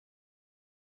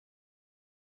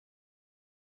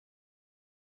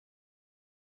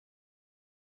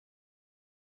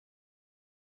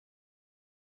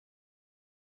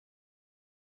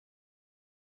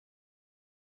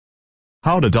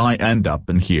How did I end up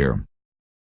in here?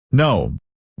 No.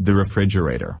 The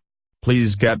refrigerator.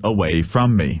 Please get away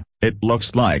from me, it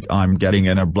looks like I'm getting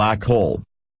in a black hole.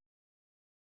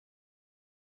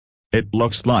 It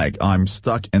looks like I'm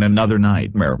stuck in another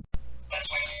nightmare.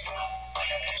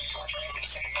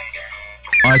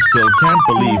 I still can't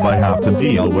believe I have to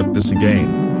deal with this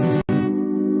again.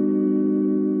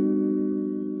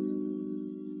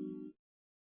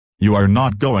 You are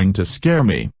not going to scare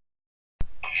me.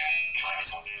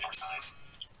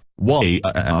 Why?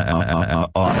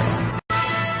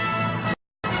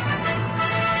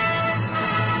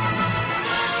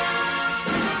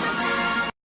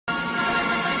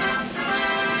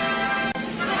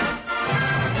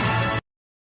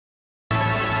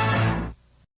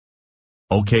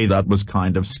 Okay, that was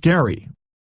kind of scary.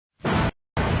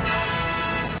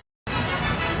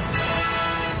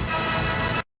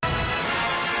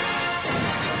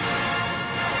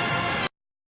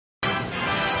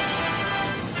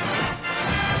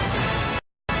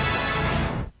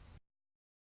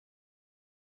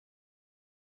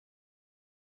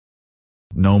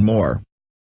 No more.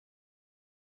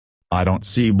 I don't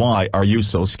see why are you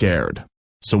so scared.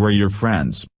 So we're your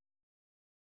friends.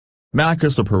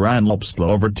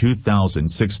 REUPLOAD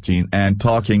 2016 and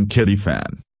Talking Kitty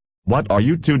fan. What are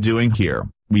you two doing here?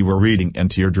 We were reading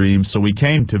into your dreams so we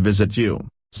came to visit you.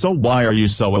 So why are you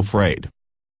so afraid?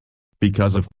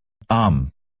 Because of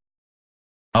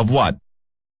what?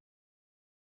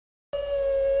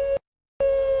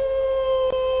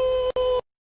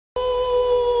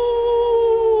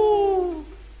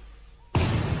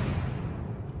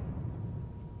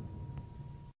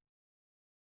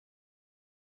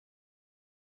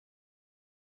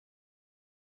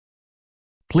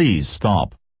 Please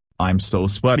stop. I'm so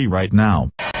sweaty right now.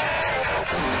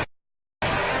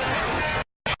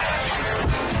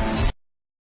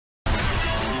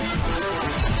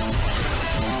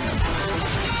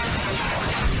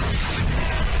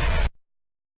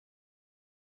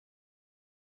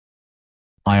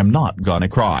 I am not gonna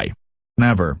cry.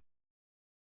 Never.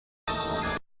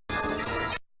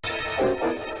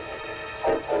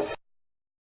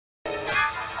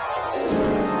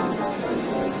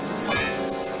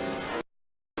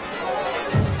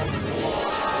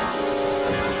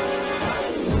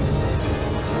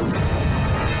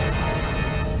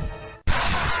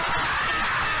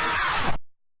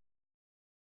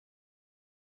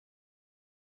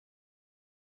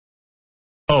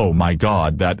 Oh my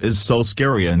god, that is so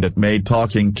scary and it made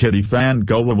Talking Kitty fan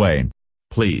go away.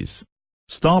 Please.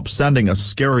 Stop sending us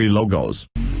scary logos.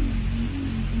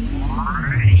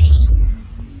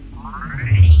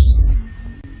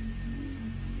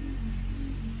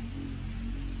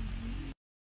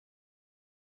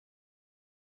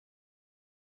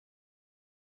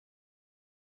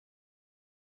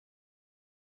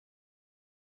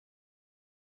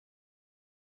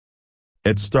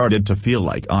 It started to feel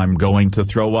like I'm going to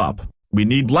throw up. We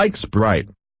need like Sprite,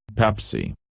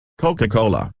 Pepsi,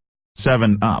 Coca-Cola,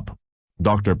 7-Up,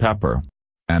 Dr. Pepper,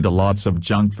 and lots of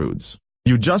junk foods.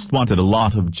 You just wanted a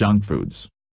lot of junk foods.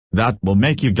 That will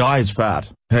make you guys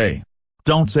fat. Hey,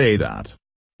 don't say that.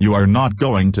 You are not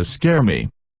going to scare me.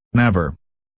 Never.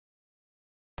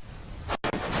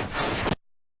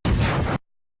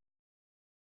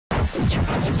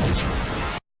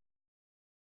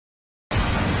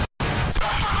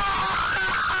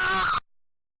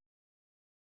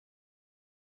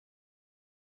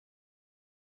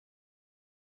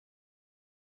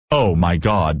 Oh my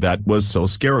god, that was so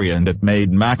scary and it made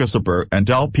Macasuper and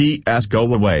LPS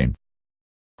go away.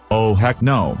 Oh heck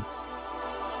no.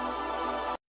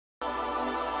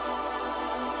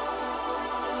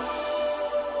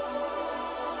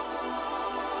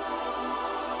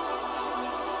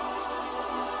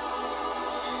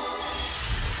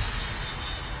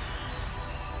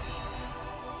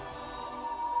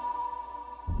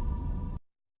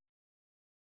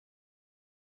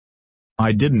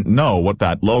 I didn't know what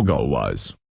that logo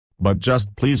was. But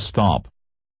just please stop.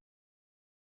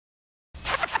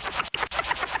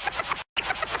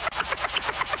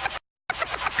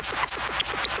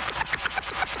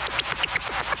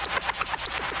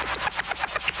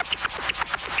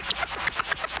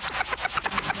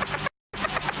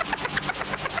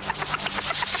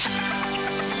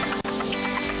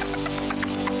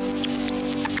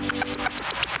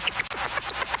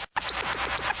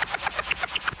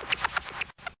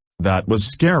 That was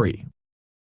scary.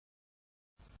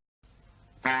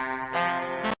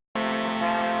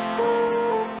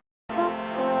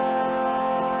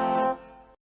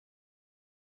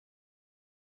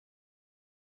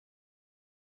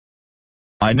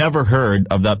 I never heard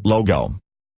of that logo.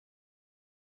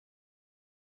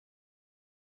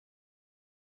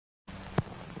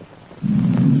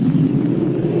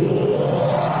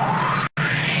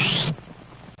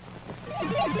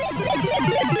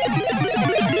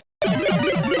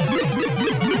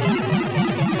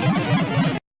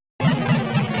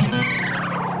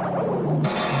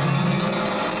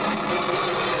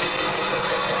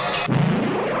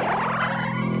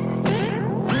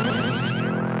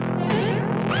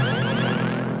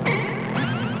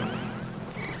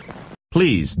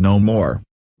 Please no more.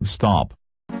 Stop.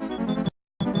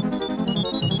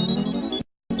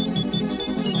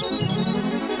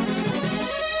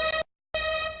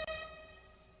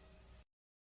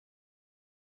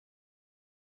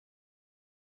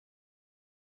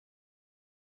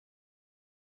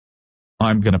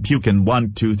 I'm gonna puke in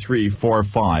 1 2 3 4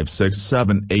 5 6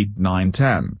 7 8 9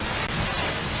 10.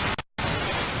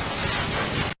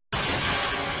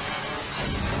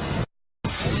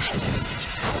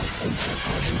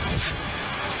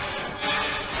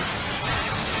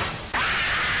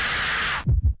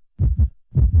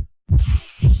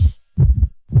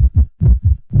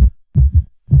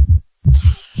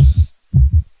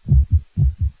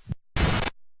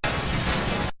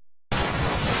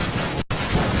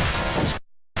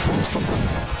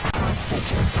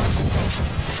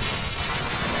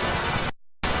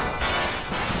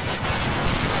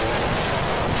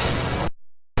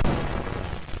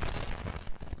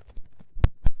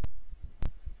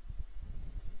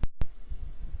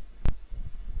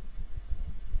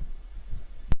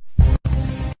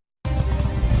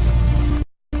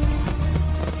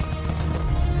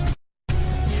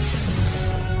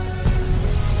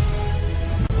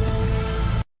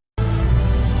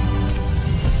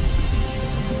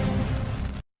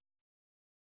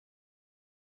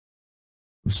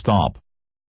 Stop.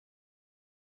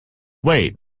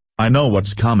 Wait. I know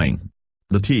what's coming.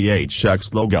 The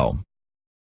THX logo.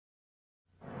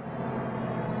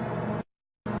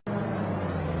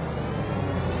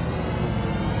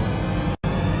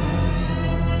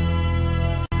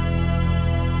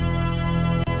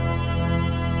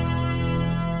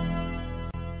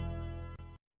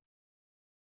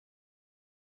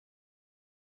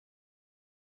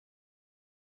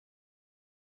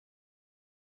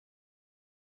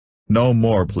 No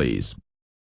more please.